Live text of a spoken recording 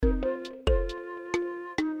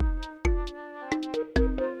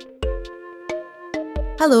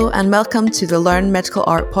Hello and welcome to the Learn Medical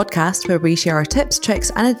Art podcast, where we share our tips,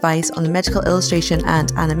 tricks and advice on the medical illustration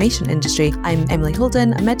and animation industry. I'm Emily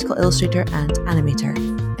Holden, a medical illustrator and animator.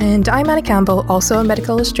 And I'm Anna Campbell, also a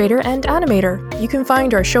medical illustrator and animator. You can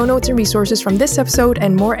find our show notes and resources from this episode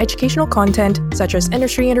and more educational content, such as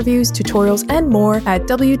industry interviews, tutorials, and more at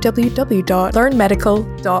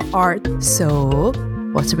www.learnmedical.art. So,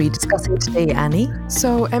 what are we discussing today, Annie?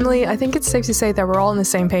 So, Emily, I think it's safe to say that we're all on the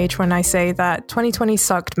same page when I say that 2020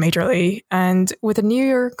 sucked majorly, and with a new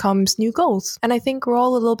year comes new goals. And I think we're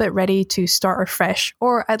all a little bit ready to start afresh,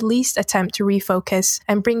 or at least attempt to refocus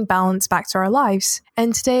and bring balance back to our lives.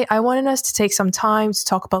 And today, I wanted us to take some time to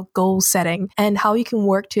talk about goal setting and how you can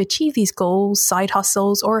work to achieve these goals, side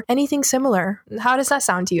hustles, or anything similar. How does that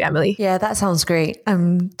sound to you, Emily? Yeah, that sounds great.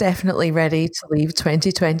 I'm definitely ready to leave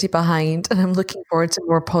 2020 behind, and I'm looking forward to a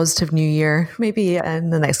more positive new year, maybe in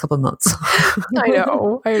the next couple of months. I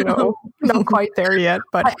know. Not quite there yet,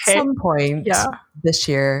 but at some point this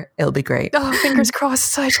year, it'll be great. Oh, fingers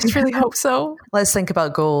crossed. I just really hope so. Let's think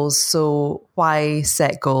about goals. So why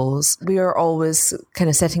set goals? We are always kind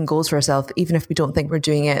of setting goals for ourselves, even if we don't think we're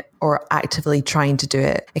doing it or actively trying to do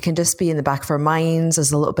it. It can just be in the back of our minds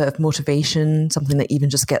as a little bit of motivation, something that even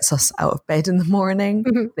just gets us out of bed in the morning.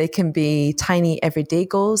 Mm-hmm. They can be tiny everyday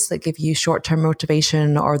goals that give you short-term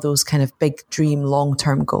motivation, or those kind of big dream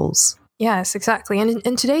long-term goals. Yes, exactly. And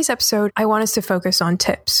in today's episode, I want us to focus on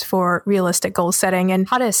tips for realistic goal setting and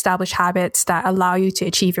how to establish habits that allow you to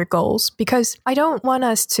achieve your goals. Because I don't want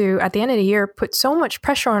us to, at the end of the year, put so much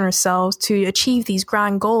pressure on ourselves to achieve these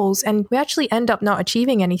grand goals, and we actually end up not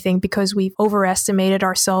achieving anything because we've overestimated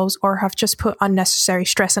ourselves or have just put unnecessary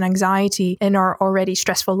stress and anxiety in our already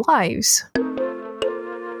stressful lives.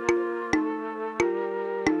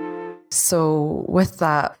 So with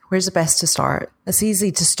that, where's the best to start? It's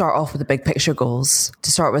easy to start off with the big picture goals,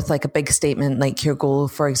 to start with like a big statement, like your goal,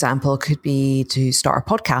 for example, could be to start a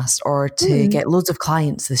podcast or to get loads of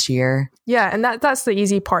clients this year. Yeah, and that's the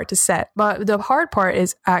easy part to set. But the hard part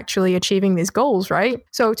is actually achieving these goals, right?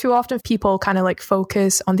 So too often people kind of like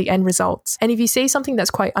focus on the end results. And if you say something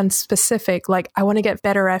that's quite unspecific, like I want to get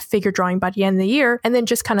better at figure drawing by the end of the year, and then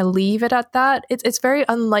just kind of leave it at that, it's very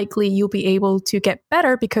unlikely you'll be able to get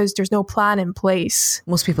better because there's no plan in place.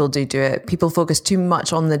 Most people do it. People focus too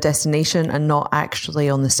much on the destination and not actually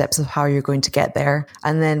on the steps of how you're going to get there.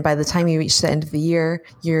 And then by the time you reach the end of the year,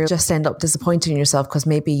 you just end up disappointing yourself because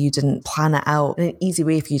maybe you didn't plan it out in an easy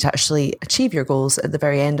way for you to actually achieve your goals at the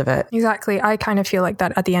very end of it. Exactly. I kind of feel like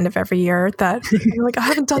that at the end of every year, that you're like, I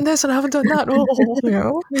haven't done this and I haven't done that. Oh, you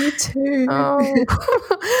know? Me too. Oh.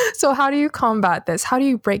 So how do you combat this? How do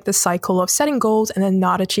you break the cycle of setting goals and then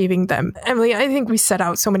not achieving them? Emily, I think we set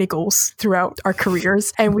out so many goals throughout our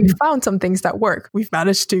careers and we found some things that work. We've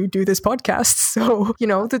managed to do this podcast. So, you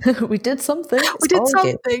know, we did something. We did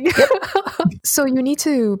something. So you need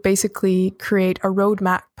to basically create a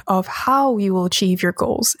roadmap of how you will achieve your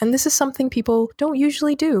goals. And this is something people don't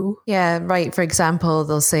usually do. Yeah, right. For example,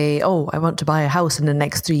 they'll say, oh, I want to buy a house in the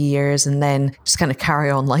next 3 years, and then just kind of carry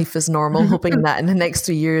on life as normal, hoping that in the next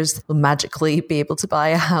 3 years they'll magically be able to buy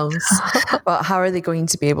a house. But how are they going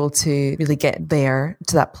to be able to really get there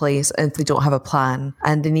to that place if they don't have a plan?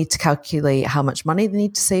 And they need to calculate how much money they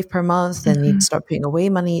need to save per month. They need to start putting away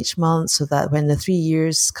money each month so that when the 3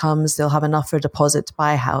 years comes, they'll have enough for a deposit to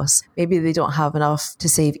buy a house. Maybe they don't have enough to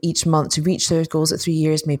save each month to reach their goals at 3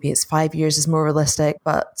 years. Maybe it's 5 years is more realistic,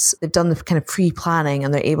 but they've done the kind of pre-planning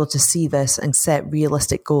and they're able to see this and set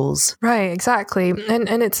realistic goals. Right, exactly.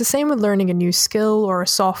 And it's the same with learning a new skill or a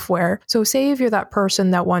software. So say if you're that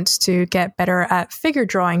person that wants to get better at figure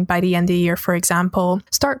drawing by the end of the year, for example,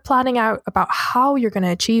 start planning out about how you're going to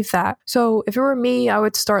achieve that. So if it were me, I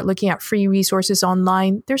would start looking at free resources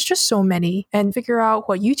online. There's just so many, and figure out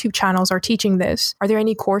what YouTube channels are teaching this. Are there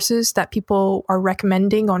any courses that people are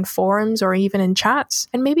recommending on forums or even in chats?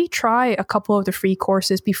 And maybe try a couple of the free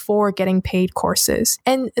courses before getting paid courses.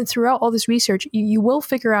 And throughout all this research, you will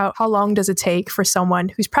figure out how long does it take for someone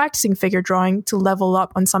who's practicing figure drawing to level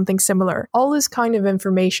up on something similar. All this kind of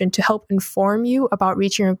information to help inform you about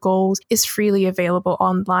reaching your goals is freely available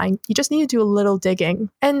online. You just need to do a little digging.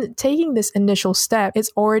 And taking this initial step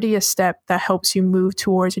is already a step that helps you move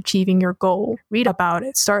towards achieving your goal. Read about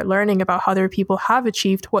it. Start learning about how other people have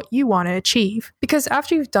achieved what you want to achieve. Because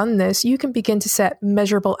after you've done this, you can begin to set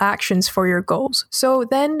measurable actions for your goals. So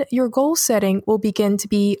then your goal setting will begin to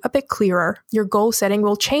be a bit clearer. Your goal setting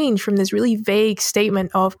will change from this really vague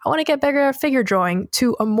statement of, I want to get better at figure drawing,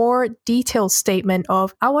 to a more detailed statement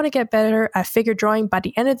of, I want to get better at figure drawing by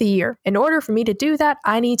the end of the year. In order for me to do that,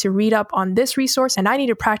 I need to read up on this resource and I need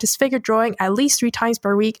to practice figure drawing drawing at least 3 times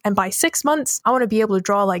per week. And by 6 months, I want to be able to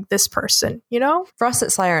draw like this person, you know? For us at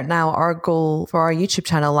SciArt Now, our goal for our YouTube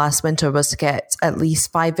channel last winter was to get at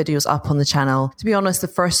least 5 videos up on the channel. To be honest, the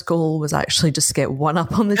first goal was actually just to get 1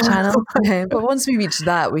 up on the channel. But once we reached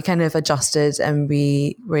that, we kind of adjusted and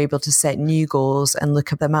we were able to set new goals and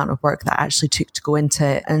look at the amount of work that actually took to go into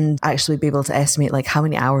it and actually be able to estimate like how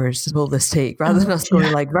many hours will this take, rather than us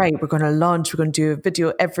going like, right, we're going to launch, we're going to do a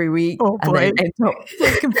video every week, and then end up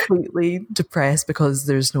like completely depressed because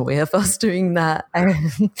there's no way of us doing that.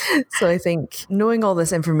 So I think knowing all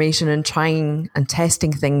this information and trying and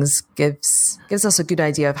testing things gives us a good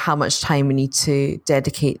idea of how much time we need to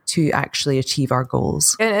dedicate to actually achieve our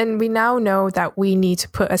goals. And we now know that we need to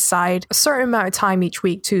put aside a certain amount of time each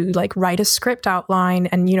week to like write a script outline.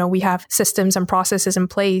 And, you know, we have systems and processes in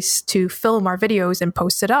place to film our videos and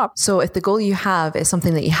post it up. So if the goal you have is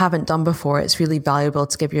something that you haven't done before, it's really valuable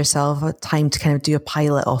to give yourself a time to kind of do a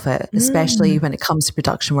pilot of it, especially when it comes to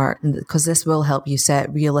production work, because this will help you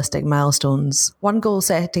set realistic milestones. One goal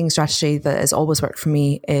setting strategy that has always worked for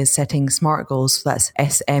me is setting SMART goals. So that's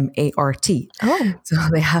SMART. Oh. So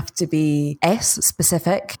they have to be S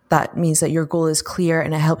specific. That means that your goal is clear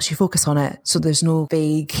and it helps you focus on it. So there's no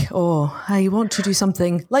vague, oh, I want to do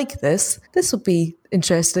something like this. This will be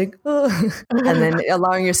interesting. And then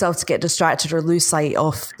allowing yourself to get distracted or lose sight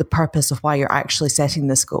of the purpose of why you're actually setting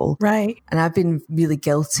this goal. Right. And I've been really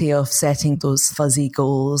guilty of setting those fuzzy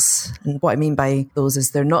goals. And what I mean by those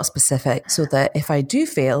is they're not specific, so that if I do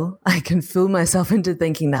fail, I can fool myself into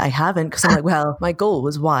thinking that I haven't, because I'm like, well, my goal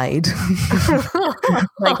was wide.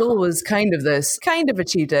 My goal was kind of this, kind of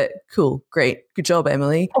achieved it. Cool. Great. Good job,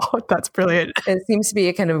 Emily. Oh, that's brilliant. It seems to be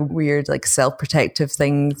a kind of weird, like self-protective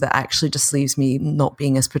thing that actually just leaves me not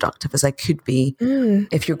being as productive as I could be.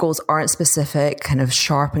 If your goals aren't specific, kind of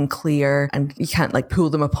sharp and clear, and you can't like pull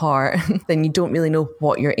them apart, then you don't really know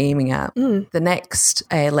what you're aiming at. The next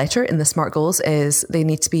letter in the SMART goals is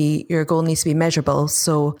your goal needs to be measurable.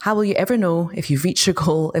 So how will you ever know if you've reached your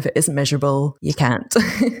goal if it isn't measurable? You can't.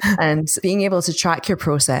 And being able to track your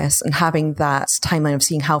process and having that timeline of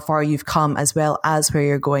seeing how far you've come as well as where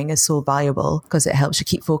you're going is so valuable, because it helps you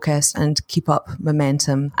keep focused and keep up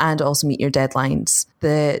momentum and also meet your deadlines.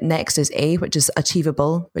 The next is A, which is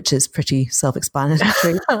achievable, which is pretty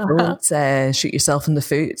self-explanatory. Don't shoot yourself in the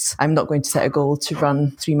foot. I'm not going to set a goal to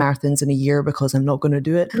run 3 marathons in a year because I'm not going to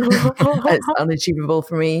do it. It's unachievable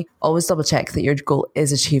for me. Always double check that your goal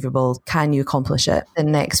is achievable. Can you accomplish it? The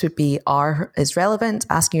next would be R is relevant,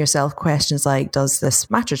 asking yourself questions like, does this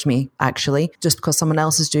matter to me actually? Just because someone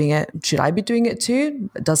else is doing it, should I be doing it too?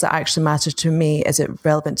 Does it actually matter to me? Is it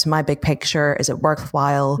relevant to my big picture? Is it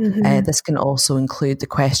worthwhile? This can also include the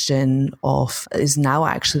question of, is now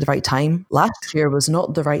actually the right time? Last year was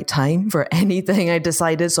not the right time for anything I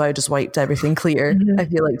decided, so I just wiped everything clear. I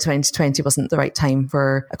feel like 2020 wasn't the right time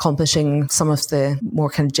for accomplishing some of the more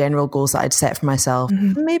kind of general goals that I'd set for myself.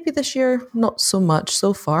 Maybe this year, not so much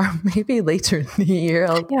so far. Maybe later in the year.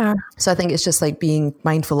 So I think it's just like being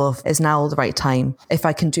mindful of, is now the right time? If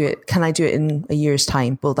I can do it, can I do it in a year's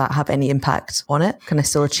time? Will that have any impact on it? Can I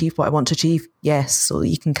still achieve what I want to achieve? Yes. So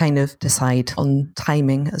you can kind of decide on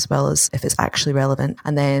timing as well as if it's actually relevant.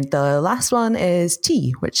 And then the last one is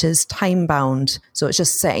T, which is time bound. So it's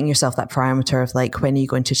just setting yourself that parameter of like, when are you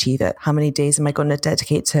going to achieve it? How many days am I going to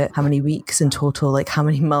dedicate to it? How many weeks in total? Like how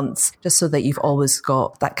many months? Just so that you've always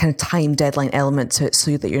got that kind of time deadline element to it,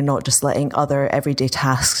 so that you're not just letting other everyday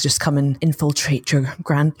tasks just come and infiltrate your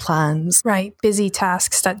grand plans. Right. Busy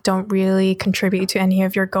tasks that don't really contribute to any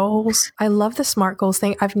of your goals. I love the SMART goals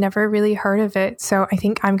thing. I've never really heard of it. So I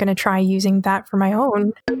think I'm going to try using that for my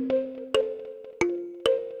own.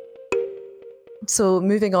 So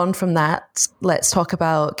moving on from that, let's talk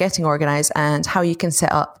about getting organized and how you can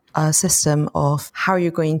set up a system of how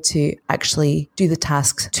you're going to actually do the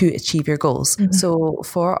tasks to achieve your goals. So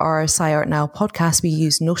for our SciArt Now podcast, we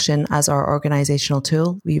use Notion as our organizational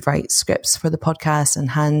tool. We write scripts for the podcast and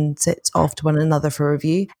hand it off to one another for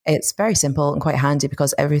review. It's very simple and quite handy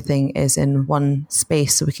because everything is in one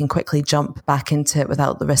space, so we can quickly jump back into it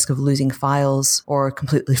without the risk of losing files or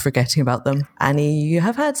completely forgetting about them. Annie, you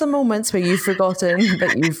have had some moments where you've forgotten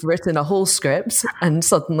that you've written a whole script and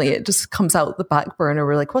suddenly it just comes out the back burner.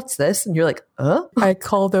 We're like, what's this? And you're like, I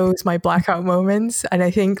call those my blackout moments. And I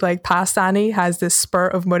think like past Annie has this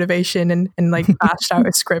spurt of motivation and like bashed out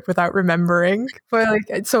a script without remembering. But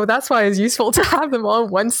like, so that's why it's useful to have them all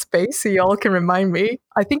in one space so y'all can remind me.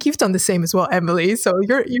 I think you've done the same as well, Emily. So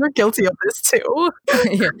you're guilty of this too.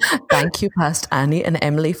 Thank you, past Annie and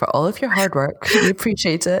Emily, for all of your hard work. We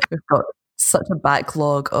appreciate it. We've got such a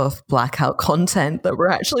backlog of blackout content that we're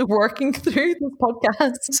actually working through this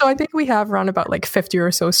podcast. So I think we have around about like 50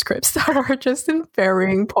 or so scripts that are just in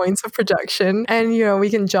varying points of production. And, you know, we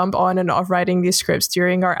can jump on and off writing these scripts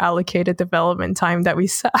during our allocated development time that we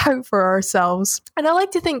set out for ourselves. And I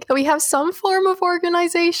like to think that we have some form of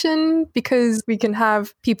organization because we can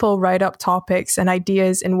have people write up topics and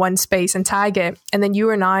ideas in one space and tag it. And then you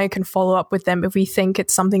and I can follow up with them if we think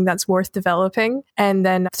it's something that's worth developing. And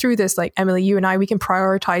then through this, like Emily, you and I, we can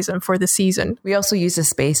prioritize them for the season. We also use this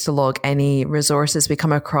space to log any resources we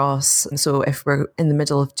come across. So if we're in the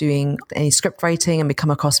middle of doing any script writing and we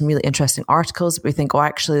come across some really interesting articles, we think, oh,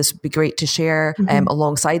 actually, this would be great to share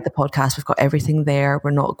alongside the podcast. We've got everything there.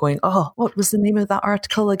 We're not going, oh, what was the name of that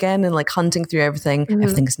article again? And like hunting through everything.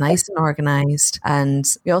 Everything's nice and organized. And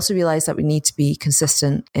we also realize that we need to be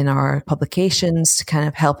consistent in our publications to kind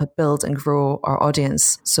of help it build and grow our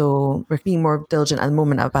audience. So we're being more diligent at the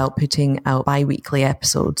moment about putting out bi-weekly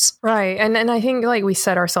episodes. Right. And I think like we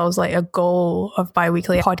set ourselves like a goal of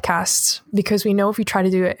bi-weekly podcasts because we know if we try to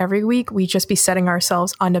do it every week, we just be setting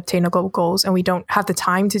ourselves unobtainable goals and we don't have the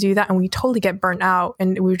time to do that. And we totally get burnt out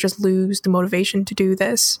and we just lose the motivation to do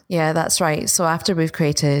this. Yeah, that's right. So after we've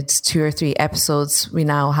created 2 or 3 episodes, we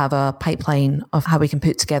now have a pipeline of how we can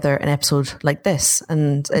put together an episode like this.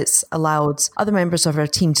 And it's allowed other members of our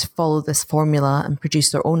team to follow this formula and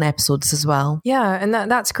produce their own episodes as well. Yeah, and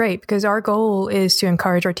that's great because our goal is to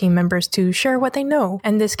encourage our team members to share what they know.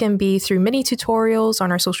 And this can be through mini tutorials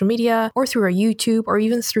on our social media or through our YouTube or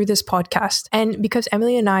even through this podcast. And because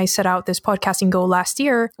Emily and I set out this podcasting goal last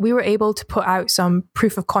year, we were able to put out some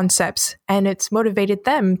proof of concepts and it's motivated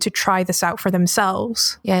them to try this out for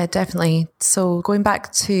themselves. Yeah, definitely. So going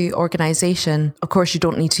back to organization, of course, you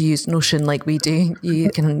don't need to use Notion like we do. You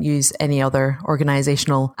can use any other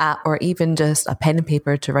organizational app or even just a pen and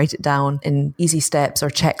paper to write it down in easy steps or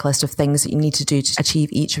checklist of things that you need to do to achieve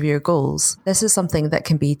each of your goals. This is something that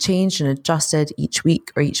can be changed and adjusted each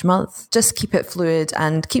week or each month. Just keep it fluid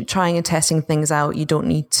and keep trying and testing things out. You don't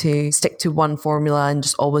need to stick to one formula and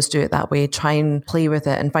just always do it that way. Try and play with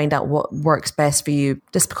it and find out what works best for you.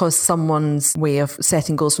 Just because someone's way of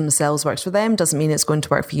setting goals for themselves works for them doesn't mean it's going to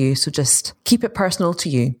work for you. So just keep it personal to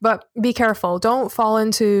you. But be careful. Don't fall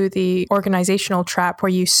into the organizational trap where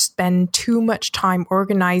you spend too much time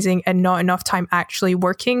organizing and not enough time actually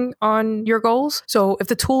working on your goals. So if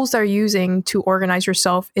the tools they're using to organize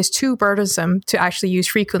yourself is too burdensome to actually use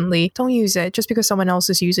frequently, don't use it. Just because someone else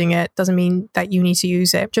is using it doesn't mean that you need to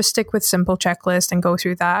use it. Just stick with simple checklist and go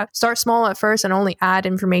through that. Start small at first and only add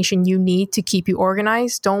information you need to keep you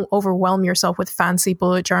organized. Don't overwhelm yourself with fancy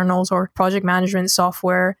bullet journals or project management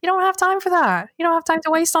software. You don't have time for that. You don't have time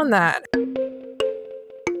to waste on that.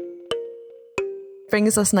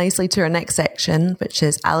 Brings us nicely to our next section, which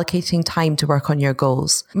is allocating time to work on your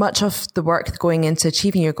goals. Much of the work going into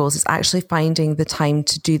achieving your goals is actually finding the time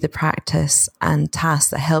to do the practice and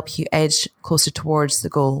tasks that help you edge closer towards the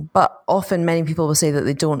goal. But often many people will say that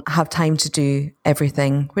they don't have time to do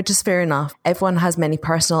everything, which is fair enough. Everyone has many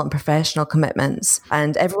personal and professional commitments,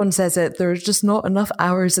 and everyone says that there's just not enough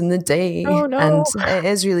hours in the day. Oh, no. And it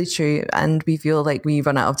is really true. And we feel like we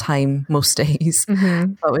run out of time most days.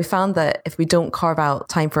 But we found that if we don't carve out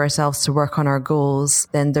time for ourselves to work on our goals,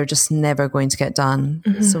 then they're just never going to get done.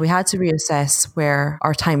 So we had to reassess where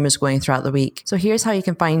our time was going throughout the week. So here's how you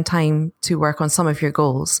can find time to work on some of your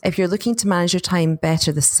goals. If you're looking to manage your time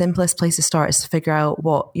better, the simplest place to start is to figure out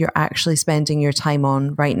what you're actually spending your time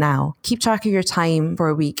on right now. Keep track of your time for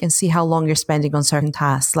a week and see how long you're spending on certain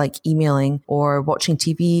tasks like emailing or watching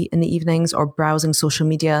TV in the evenings or browsing social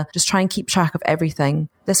media. Just try and keep track of everything.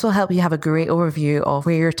 This will help you have a great overview of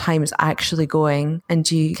where your time is actually going, and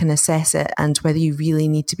you can assess it and whether you really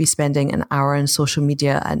need to be spending an hour on social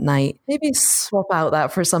media at night. Maybe swap out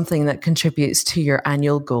that for something that contributes to your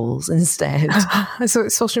annual goals instead. So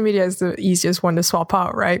social media is the easiest one to swap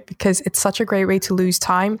out, right? Because it's such a great way to lose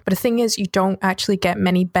time. But the thing is, you don't actually get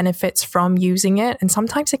many benefits from using it. And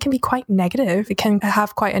sometimes it can be quite negative. It can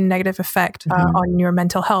have quite a negative effect on your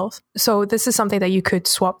mental health. So this is something that you could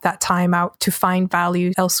swap that time out to find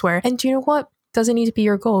value elsewhere. And do you know what? Doesn't need to be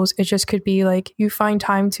your goals. It just could be like you find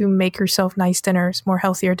time to make yourself nice dinners, more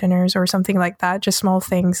healthier dinners or something like that. Just small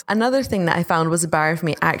things. Another thing that I found was a barrier for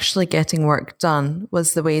me actually getting work done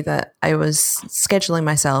was the way that I was scheduling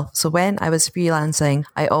myself. So when I was freelancing,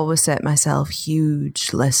 I always set myself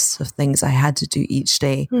huge lists of things I had to do each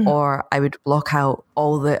day, or I would block out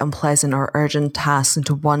all the unpleasant or urgent tasks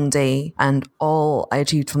into one day. And all I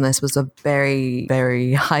achieved from this was a very,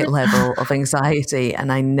 very high level of anxiety.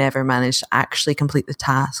 And I never managed to actually complete the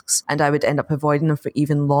tasks. And I would end up avoiding them for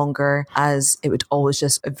even longer, as it would always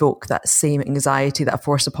just evoke that same anxiety that I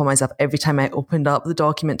forced upon myself every time I opened up the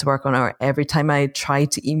document to work on, or every time I tried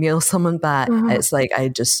to email someone back. It's like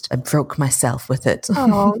I broke myself with it.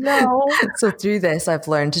 Oh, no. So through this, I've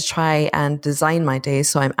learned to try and design my days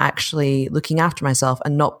so I'm actually looking after myself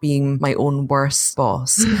and not being my own worst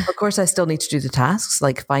boss. Of course, I still need to do the tasks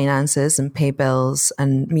like finances and pay bills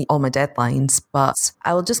and meet all my deadlines, but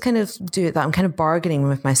I will just kind of do it that I'm kind of bargaining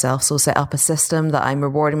with myself. So set up a system that I'm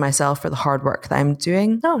rewarding myself for the hard work that I'm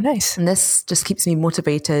doing. Oh, nice. And this just keeps me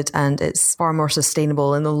motivated, and it's far more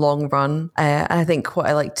sustainable in the long run. I think what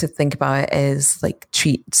I like to think about it is like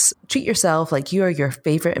treat yourself like you are your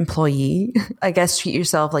favorite employee. I guess treat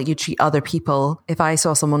yourself like you treat other people. If I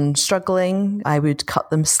saw someone struggling, I would cut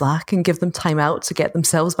them slack and give them time out to get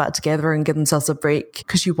themselves back together and give themselves a break,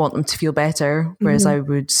 because you want them to feel better. Whereas I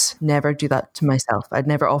would never do that to myself. I'd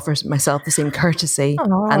never offer myself the same courtesy.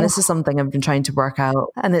 And this is something I've been trying to work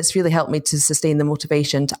out. And it's really helped me to sustain the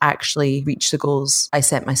motivation to actually reach the goals I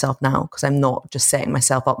set myself now, because I'm not just setting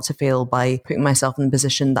myself up to fail by putting myself in a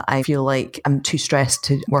position that I feel like I'm too stressed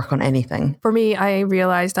to work on anything. For me, I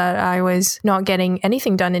realized that I was not getting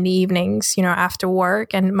anything done in the evenings, after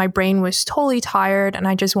work, and my brain was totally tired and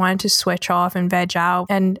I just wanted to switch off and veg out.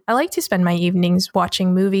 And I like to spend my evenings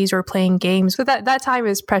watching movies or playing games, but that time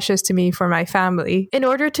is precious to me for my family. In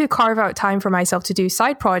order to carve out time for myself to do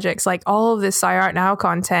side projects like all of this SciArt Now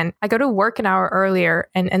content, I go to work an hour earlier.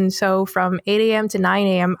 And so from 8 a.m. to 9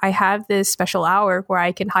 a.m., I have this special hour where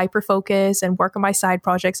I can hyper focus and work on my side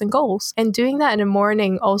projects and goals. And doing that in the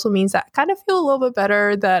morning also means that I kind of feel a little bit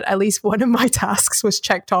better that at least one of my tasks was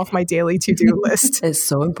checked off my daily to-do list. It's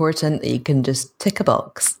so important that you can just tick a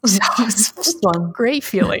box. It's just one great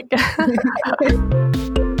feeling.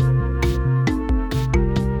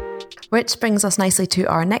 Which brings us nicely to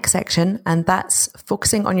our next section, and that's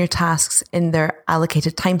focusing on your tasks in their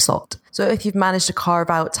allocated time slot. So if you've managed to carve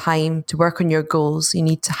out time to work on your goals, you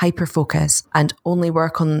need to hyper focus and only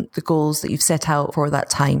work on the goals that you've set out for that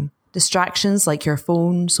time. Distractions like your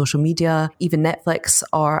phone, social media, even Netflix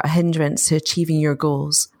are a hindrance to achieving your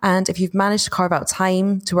goals. And if you've managed to carve out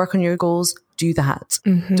time to work on your goals, do that.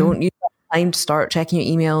 Don't use that time to start checking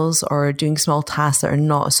your emails or doing small tasks that are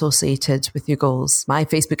not associated with your goals. My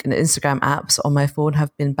Facebook and Instagram apps on my phone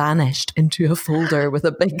have been banished into a folder with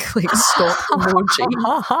a big stop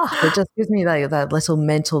emoji. It just gives me that little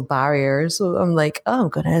mental barrier. So I'm like, oh, I'm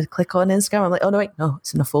going to click on Instagram. I'm like, oh, no, wait, no,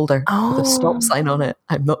 it's in a folder with a stop sign on it.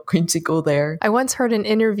 I'm not going to go there. I once heard an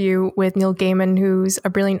interview with Neil Gaiman, who's a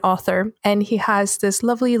brilliant author, and he has this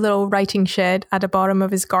lovely little writing shed at the bottom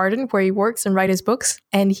of his garden where he works and writes his books.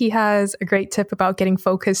 And he has a great tip about getting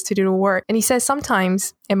focused to do the work. And he says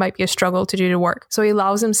sometimes it might be a struggle to do the work. So he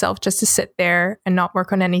allows himself just to sit there and not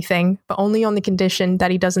work on anything, but only on the condition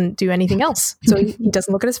that he doesn't do anything else. So he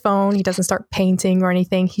doesn't look at his phone. He doesn't start painting or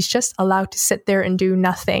anything. He's just allowed to sit there and do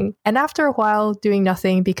nothing. And after a while, doing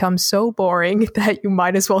nothing becomes so boring that you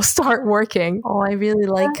might as well start working. Oh, I really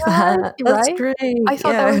like that. That's right? great. I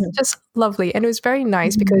thought that was just lovely. And it was very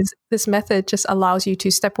nice because this method just allows you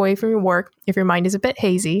to step away from your work if your mind is a bit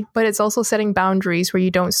hazy, but it's also setting boundaries where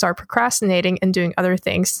you don't start procrastinating and doing other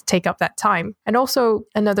things to take up that time. And also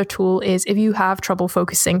another tool is if you have trouble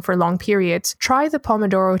focusing for long periods, try the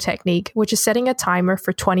Pomodoro technique, which is setting a timer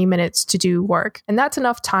for 20 minutes to do work. And that's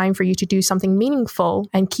enough time for you to do something meaningful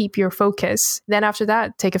and keep your focus. Then after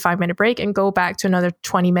that, take a 5-minute break and go back to another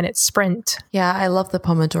 20-minute sprint. Yeah, I love the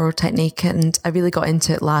Pomodoro technique, and I really got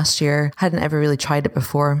into it last year. Hadn't ever really tried it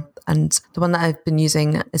before. And the one that I've been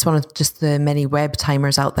using is one of just the many web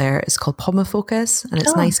timers out there. It's called PomoFocus, and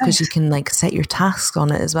it's nice because you can set your tasks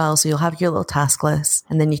on it as well. So you'll have your little task list,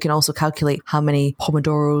 and then you can also calculate how many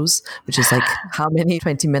Pomodoros, which is how many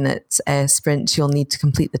 20-minute sprints you'll need to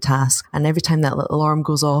complete the task. And every time that little alarm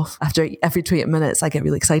goes off, after every 20 minutes, I get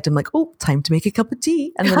really excited. I'm like, oh, time to make a cup of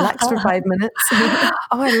tea and relax for 5 minutes. Oh,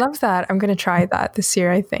 I love that. I'm going to try that this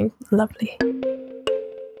year, I think. Lovely.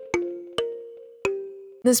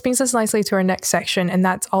 This brings us nicely to our next section, and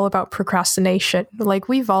that's all about procrastination.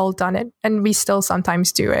 We've all done it, and we still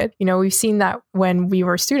sometimes do it. We've seen that when we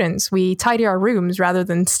were students. We tidy our rooms rather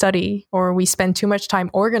than study, or we spend too much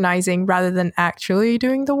time organizing rather than actually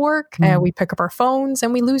doing the work. We pick up our phones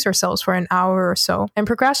and we lose ourselves for an hour or so. And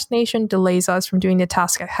procrastination delays us from doing the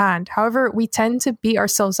task at hand. However, we tend to beat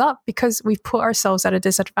ourselves up because we've put ourselves at a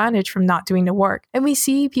disadvantage from not doing the work. And we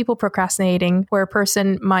see people procrastinating where a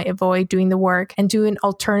person might avoid doing the work and do an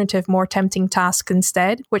alternative, more tempting task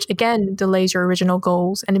instead, which again delays your original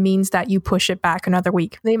goals, and it means that you push it back another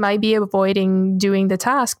week. They might be avoiding doing the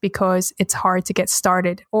task because it's hard to get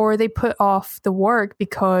started, or they put off the work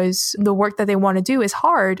because the work that they want to do is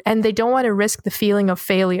hard and they don't want to risk the feeling of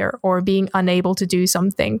failure or being unable to do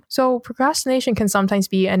something. So procrastination can sometimes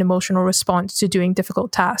be an emotional response to doing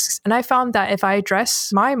difficult tasks. And I found that if I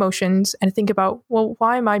address my emotions and think about, well,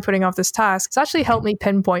 why am I putting off this task? It's actually helped me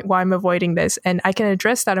pinpoint why I'm avoiding this, and I can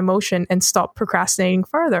address that emotion and stop procrastinating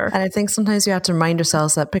further. And I think sometimes we have to remind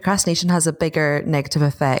ourselves that procrastination has a bigger negative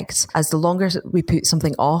effect. As the longer we put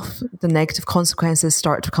something off, the negative consequences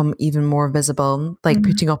start to become even more visible, like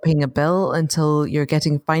putting off paying a bill until you're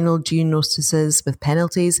getting final due notices with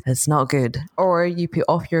penalties. It's not good. Or you put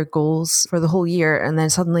off your goals for the whole year and then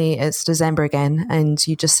suddenly it's December again and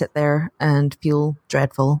you just sit there and feel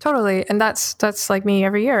dreadful. Totally. And that's like me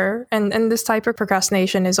every year. And this type of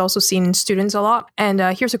procrastination is also seen in students a lot. And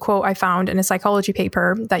here's a quote I found in a psychology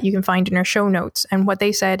paper that you can find in our show notes. And what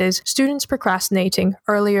they said is, students procrastinating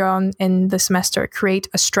earlier on in the semester create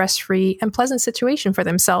a stress-free and pleasant situation for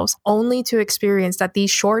themselves, only to experience that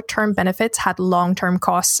these short-term benefits had long-term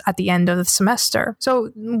costs at the end of the semester.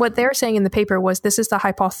 So what they're saying in the paper was, this is the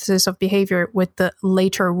hypothesis of behavior with the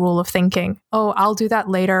later rule of thinking. Oh, I'll do that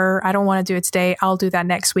later. I don't want to do it today. I'll do that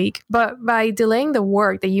next week. But by delaying the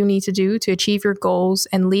work that you need to do to achieve your goals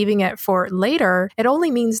and leaving it for later, it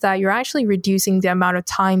only means that you're actually reducing the amount of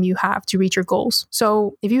time you have to reach your goals.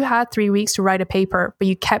 So if you had 3 weeks to write a paper, but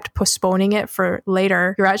you kept postponing it for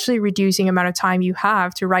later, you're actually reducing the amount of time you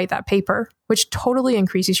have to write that paper, which totally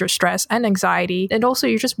increases your stress and anxiety. And also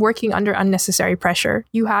you're just working under unnecessary pressure.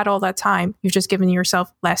 You had all that time. You've just given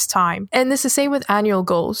yourself less time. And it's the same with annual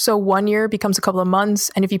goals. So 1 year becomes a couple of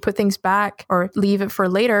months. And if you put things back or leave it for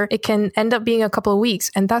later, it can end up being a couple of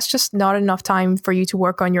weeks. And that's just not enough time for you to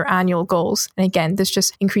work on your annual goals. And again, this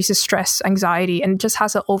just increases stress, anxiety, and just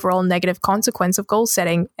has an overall negative consequence of goal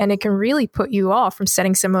setting. And it can really put you off from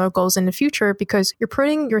setting similar goals in the future because you're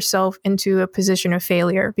putting yourself into a position of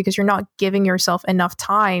failure because you're not giving yourself enough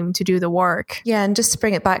time to do the work. Yeah, and just to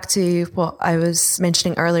bring it back to what I was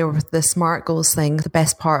mentioning earlier with the SMART goals thing, the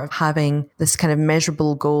best part of having this kind of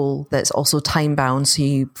measurable goal that's also time bound, so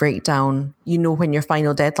you break down, you know when your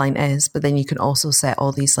final deadline is, but then you can also set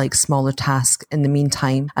all these like smaller tasks in the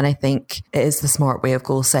meantime. And I think it is the smart way of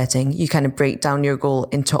goal setting. You kind of break down your goal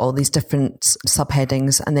into all these different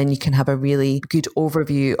subheadings, and then you can have a really good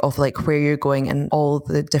overview of like where you're going and all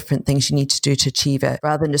the different things you need to do to achieve it,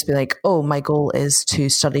 rather than just be like, oh, my goal is to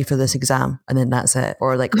study for this exam and then that's it.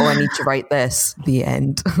 Or like, oh, I need to write this, the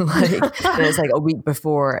end. Like, and it's like a week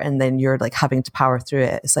before and then you're like having to power through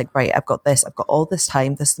it. It's like, right, I've got this, I've got all this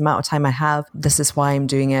time, this is the amount of time I have, this is why I'm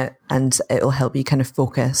doing it. And it'll help you kind of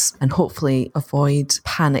focus and hopefully avoid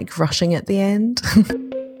panic rushing at the end.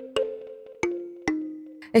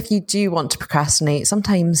 If you do want to procrastinate,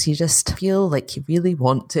 sometimes you just feel like you really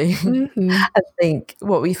want to. Mm-hmm. I think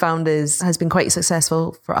what we found has been quite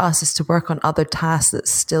successful for us is to work on other tasks that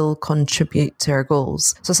still contribute to our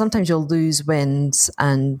goals. So sometimes you'll lose wins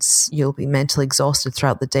and you'll be mentally exhausted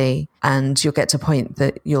throughout the day, and you'll get to a point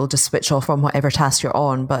that you'll just switch off from whatever task you're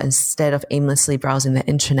on. But instead of aimlessly browsing the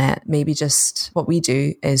internet, maybe just what we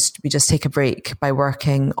do is we just take a break by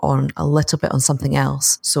working on a little bit on something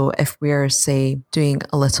else. So if we're, say, doing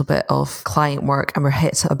a little bit of client work and we're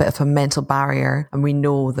hit a bit of a mental barrier and we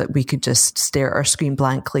know that we could just stare at our screen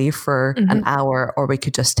blankly for an hour, or we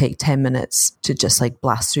could just take 10 minutes to just like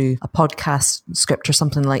blast through a podcast script or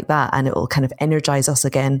something like that, and it will kind of energize us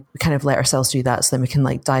again. We kind of let ourselves do that so then we can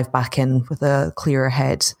like dive back in with a clearer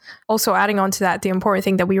head. Also, adding on to that, the important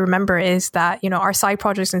thing that we remember is that, you know, our side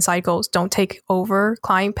projects and side goals don't take over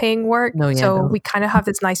client paying work. We kind of have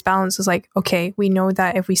this nice balance. It's like, okay, we know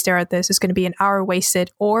that if we stare at this, it's going to be an hour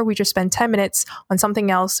wasted, or we just spend 10 minutes on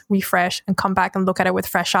something else, refresh, and come back and look at it with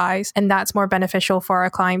fresh eyes. And that's more beneficial for our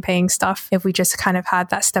client paying stuff if we just kind of had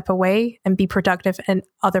that step away and be productive in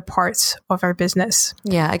other parts of our business.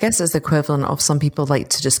 Yeah, I guess it's the equivalent of some people like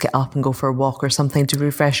to just get up and go for a walk or something to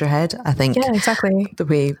refresh your head. I think exactly. The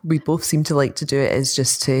way we both seem to like to do it is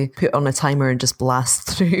just to put on a timer and just blast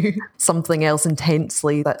through something else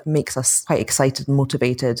intensely that makes us quite excited and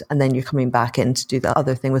motivated. And then you're coming back in to do the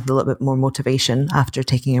other thing with a little bit more motivation after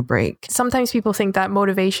taking a break. Sometimes people think that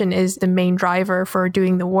motivation is the main driver for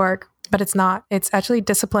doing the work. but it's not. It's actually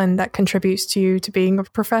discipline that contributes to you to being a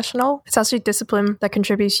professional. It's actually discipline that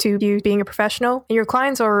contributes to you being a professional. And your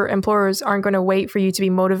clients or employers aren't going to wait for you to be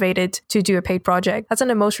motivated to do a paid project. That's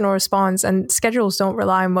an emotional response, and schedules don't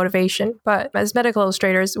rely on motivation. But as medical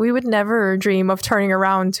illustrators, we would never dream of turning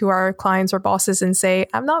around to our clients or bosses and say,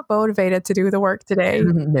 I'm not motivated to do the work today.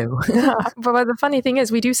 No. But the funny thing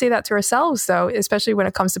is, we do say that to ourselves, though, especially when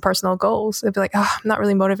it comes to personal goals. It'd be like, I'm not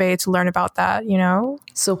really motivated to learn about that, you know?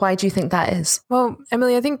 So why do you think that is? Well,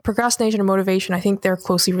 Emily, I think procrastination and motivation, I think they're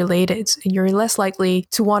closely related. You're less likely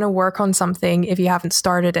to want to work on something if you haven't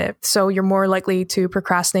started it. So you're more likely to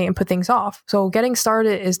procrastinate and put things off. So getting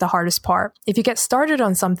started is the hardest part. If you get started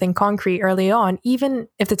on something concrete early on, even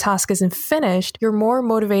if the task isn't finished, you're more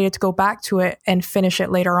motivated to go back to it and finish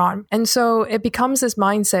it later on. And so it becomes this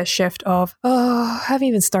mindset shift of, I haven't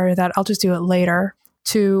even started that. I'll just do it later.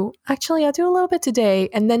 To actually, I'll do a little bit today.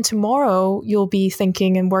 And then tomorrow you'll be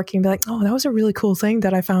thinking and working, be like, oh, that was a really cool thing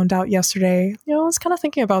that I found out yesterday. You know, I was kind of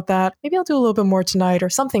thinking about that. Maybe I'll do a little bit more tonight or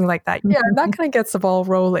something like that. Yeah, that kind of gets the ball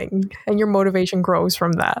rolling and your motivation grows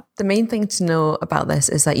from that. The main thing to know about this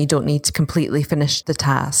is that you don't need to completely finish the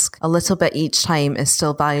task. A little bit each time is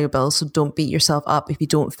still valuable, so don't beat yourself up if you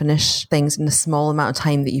don't finish things in the small amount of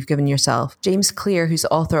time that you've given yourself. James Clear, who's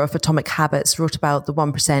the author of Atomic Habits, wrote about the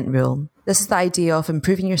 1% rule. This is the idea of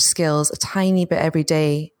improving your skills a tiny bit every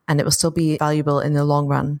day, and it will still be valuable in the long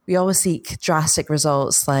run. We always seek drastic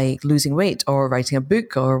results like losing weight or writing a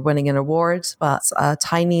book or winning an award, but a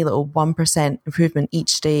tiny little 1% improvement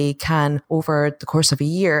each day can, over the course of a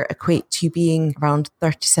year, equate to being around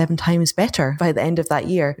 37 times better by the end of that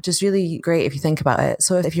year, which is really great if you think about it.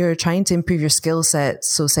 So if you're trying to improve your skill set,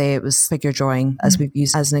 so say it was figure drawing, as we've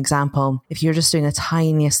used as an example, if you're just doing a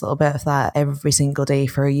tiniest little bit of that every single day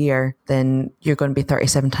for a year, then you're going to be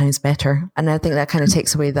 37 times better. And I think that kind of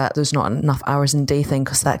takes away that there's not enough hours in a day thing,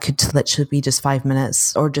 because that could literally be just 5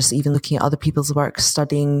 minutes, or just even looking at other people's work,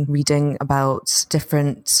 studying, reading about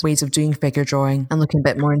different ways of doing figure drawing and looking a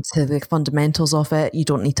bit more into the fundamentals of it. You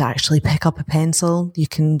don't need to actually pick up a pencil. You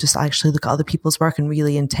can just actually look at other people's work and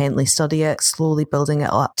really intently study it, slowly building it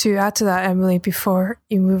up. To add to that, Emily, before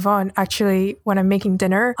you move on, actually, when I'm making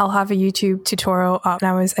dinner, I'll have a YouTube tutorial up. And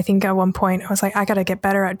I think at one point I was like, I gotta get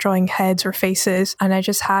better at drawing heads or faces. And I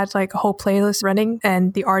just had like a whole playlist running,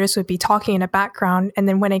 and the artist would be talking in the background. And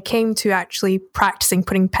then when it came to actually practicing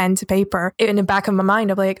putting pen to paper, in the back of my mind,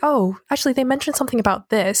 I'll be like, oh, actually they mentioned something about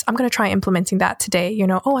this. I'm going to try implementing that today. You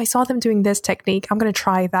know, oh, I saw them doing this technique. I'm going to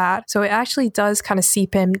try that. So it actually does kind of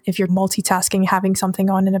seep in if you're multitasking, having something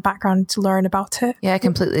on in the background to learn about it. Yeah, I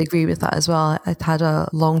completely agree with that as well. I'd had a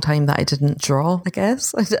long time that I didn't draw, I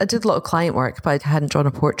guess. I did a lot of client work, but I hadn't drawn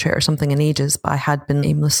a portrait or something in ages. But I had been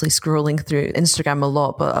aimlessly scrolling through Instagram a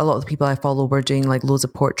lot, but a lot of the people I follow were doing like loads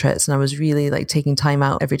of portraits, and I was really like taking time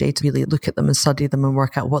out every day to really look at them and study them and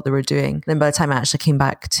work out what they were doing. And then by the time I actually came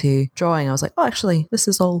back to drawing, I was like, oh, actually, this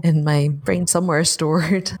is all in my brain somewhere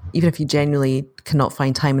stored. Even if you genuinely cannot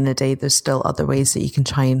find time in a day, there's still other ways that you can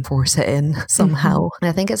try and force it in somehow. And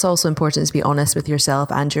I think it's also important to be honest with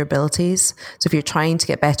yourself and your abilities. So if you're trying to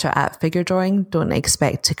get better at figure drawing, don't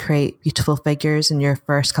expect to create beautiful figures in your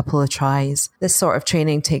first couple of tries. This sort of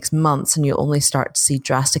training takes months, and you'll only start to see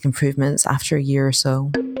drastic improvements after a year or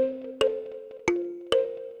so.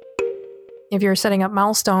 If you're setting up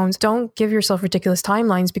milestones, don't give yourself ridiculous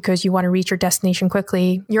timelines because you want to reach your destination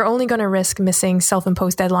quickly. You're only going to risk missing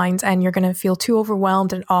self-imposed deadlines, and you're going to feel too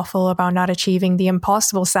overwhelmed and awful about not achieving the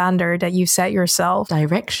impossible standard that you set yourself.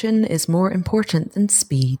 Direction is more important than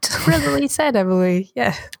speed. Brilliantly said, Emily.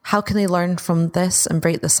 Yeah. How can they learn from this and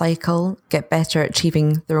break the cycle, get better at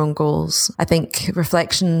achieving their own goals? I think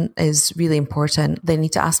reflection is really important. They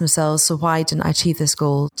need to ask themselves, so why didn't I achieve this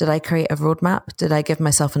goal? Did I create a roadmap? Did I give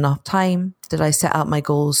myself enough time? Did I set out my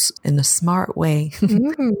goals in a smart way?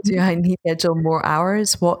 Do I need to schedule more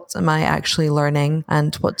hours? What am I actually learning?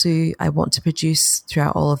 And what do I want to produce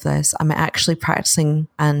throughout all of this? Am I actually practicing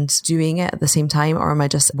and doing it at the same time? Or am I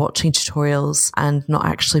just watching tutorials and not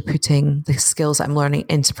actually putting the skills that I'm learning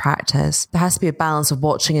into practice? There has to be a balance of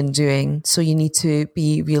watching and doing. So you need to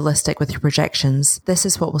be realistic with your projections. This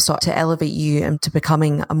is what will start to elevate you into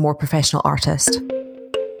becoming a more professional artist.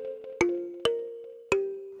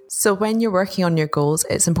 So when you're working on your goals,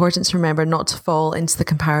 it's important to remember not to fall into the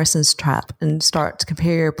comparisons trap and start to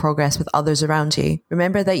compare your progress with others around you.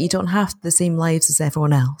 Remember that you don't have the same lives as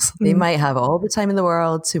everyone else. They might have all the time in the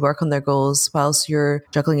world to work on their goals whilst you're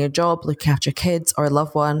juggling your job, looking after kids or a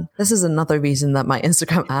loved one. This is another reason that my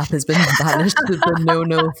Instagram app has been banished to the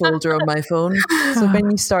no folder on my phone. So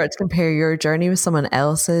when you start to compare your journey with someone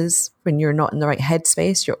else's, when you're not in the right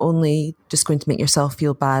headspace, you're only just going to make yourself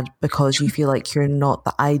feel bad because you feel like you're not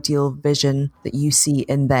the ideal vision that you see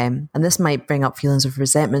in them. And this might bring up feelings of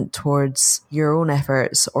resentment towards your own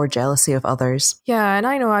efforts or jealousy of others. Yeah, and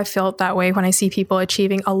I know I felt that way when I see people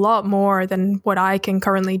achieving a lot more than what I can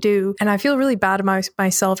currently do. And I feel really bad about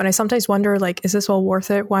myself. And I sometimes wonder, like, is this all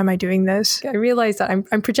worth it? Why am I doing this? I realize that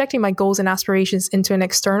I'm projecting my goals and aspirations into an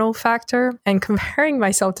external factor, and comparing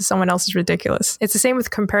myself to someone else is ridiculous. It's the same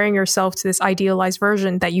with comparing yourself to this idealized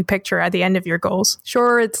version that you picture at the end of your goals.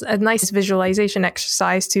 Sure, it's a nice visualization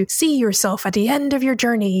exercise to see yourself at the end of your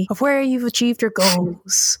journey of where you've achieved your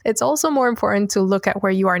goals. It's also more important to look at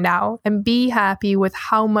where you are now and be happy with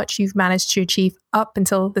how much you've managed to achieve up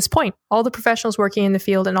until this point. All the professionals working in the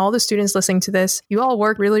field and all the students listening to this, you all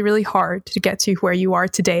worked really, really hard to get to where you are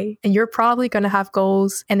today. And you're probably going to have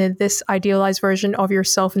goals and in this idealized version of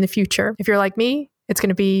yourself in the future. If you're like me, it's going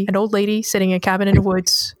to be an old lady sitting in a cabin in the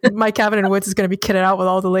woods. My cabin in the woods is going to be kitted out with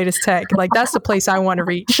all the latest tech. Like, that's the place I want to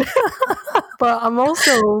reach. But I'm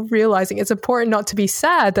also realizing it's important not to be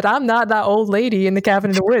sad that I'm not that old lady in the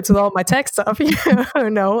cabin in the woods with all my tech stuff.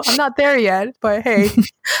 No, I'm not there yet. But hey,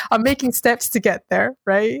 I'm making steps to get there,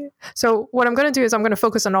 right? So what I'm going to do is I'm going to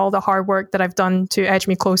focus on all the hard work that I've done to edge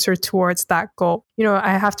me closer towards that goal.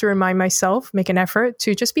 I have to remind myself, make an effort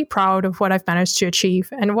to just be proud of what I've managed to achieve.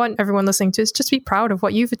 And what everyone listening to is just be proud of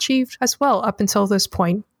what you've achieved as well up until this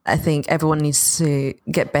point. I think everyone needs to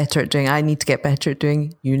get better at doing. I need to get better at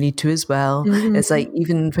doing. You need to as well. Mm-hmm. It's like,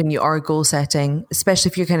 even when you are goal setting, especially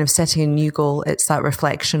if you're kind of setting a new goal, it's that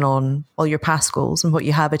reflection on all your past goals and what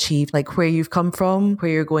you have achieved, like where you've come from, where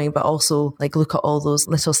you're going, but also like look at all those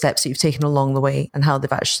little steps that you've taken along the way and how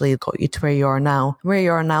they've actually got you to where you are now. Where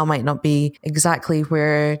you are now might not be exactly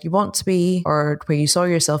where you want to be or where you saw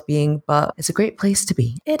yourself being, but it's a great place to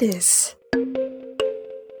be. It is.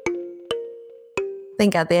 I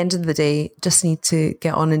think at the end of the day, just need to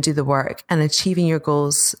get on and do the work, and achieving your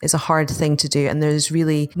goals is a hard thing to do. And there's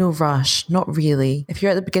really no rush, not really. If you're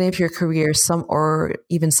at the beginning of your career, or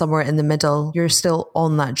even somewhere in the middle, you're still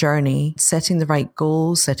on that journey. Setting the right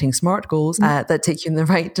goals, setting smart goals that take you in the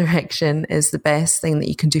right direction is the best thing that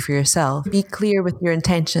you can do for yourself. Be clear with your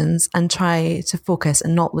intentions and try to focus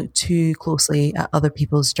and not look too closely at other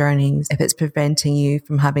people's journeys if it's preventing you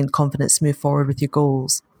from having confidence to move forward with your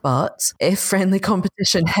goals. But if friendly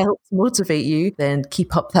competition helps motivate you, then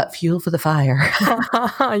keep up that fuel for the fire.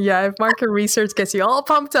 Yeah, if market research gets you all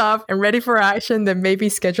pumped up and ready for action, then maybe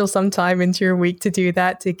schedule some time into your week to do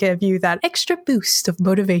that, to give you that extra boost of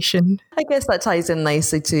motivation. I guess that ties in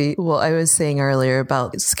nicely to what I was saying earlier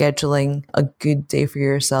about scheduling a good day for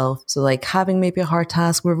yourself. So like having maybe a hard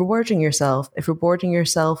task, we're rewarding yourself. If rewarding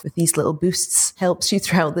yourself with these little boosts helps you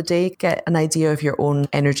throughout the day, get an idea of your own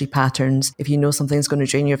energy patterns. If you know something's going to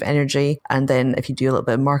drain you of energy, and then if you do a little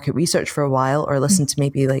bit of market research for a while or listen to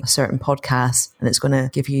maybe like a certain podcast and it's going to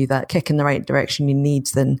give you that kick in the right direction you need,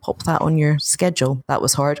 then pop that on your schedule. That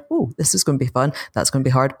was hard. Oh, this is going to be fun. That's going to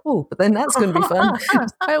be hard. Oh, but then that's going to be fun.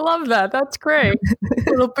 I love that. That's great.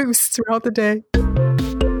 Little boosts throughout the day.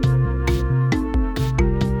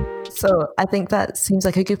 So I think that seems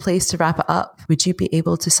like a good place to wrap it up. Would you be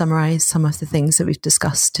able to summarize some of the things that we've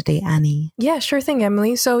discussed today, Annie? Yeah, sure thing,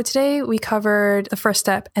 Emily. So today we covered the first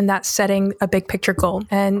step, and that's setting a big picture goal.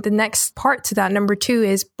 And the next part to that, number 2,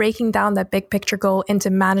 is breaking down that big picture goal into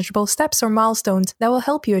manageable steps or milestones that will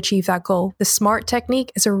help you achieve that goal. The SMART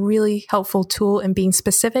technique is a really helpful tool in being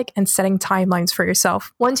specific and setting timelines for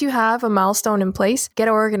yourself. Once you have a milestone in place, get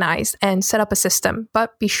organized and set up a system.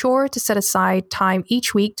 But be sure to set aside time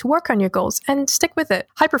each week to work on your goals and stick with it.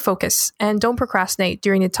 Hyper-focus and don't procrastinate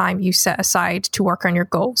during the time you set aside to work on your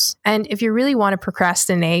goals. And if you really want to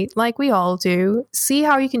procrastinate, like we all do, see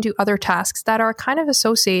how you can do other tasks that are kind of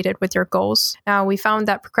associated with your goals. Now, we found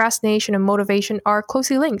that procrastination and motivation are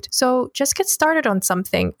closely linked. So just get started on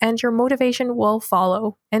something and your motivation will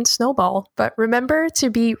follow and snowball. But remember to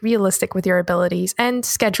be realistic with your abilities and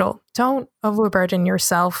schedule. Don't overburden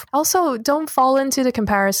yourself. Also, don't fall into the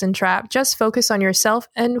comparison trap. Just focus on yourself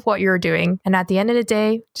and what you're doing. And at the end of the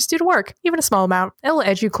day, just do the work, even a small amount. It'll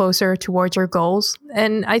edge you closer towards your goals.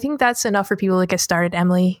 And I think that's enough for people to get started,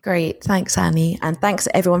 Emily. Great. Thanks, Annie. And thanks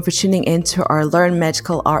everyone for tuning in to our Learn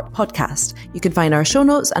Medical Art podcast. You can find our show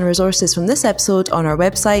notes and resources from this episode on our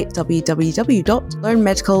website,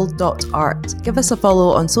 www.learnmedical.art. Give us a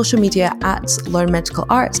follow on social media at Learn Medical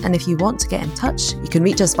Art. And if you want to get in touch, you can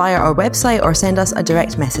reach us via our website or send us a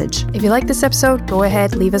direct message. If you like this episode, go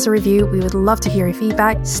ahead, leave us a review. We would love to hear your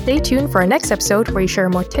feedback. Stay tuned for our next episode where we share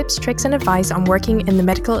more tips, tricks, and advice on working in the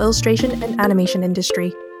medical illustration and animation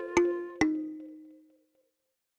industry.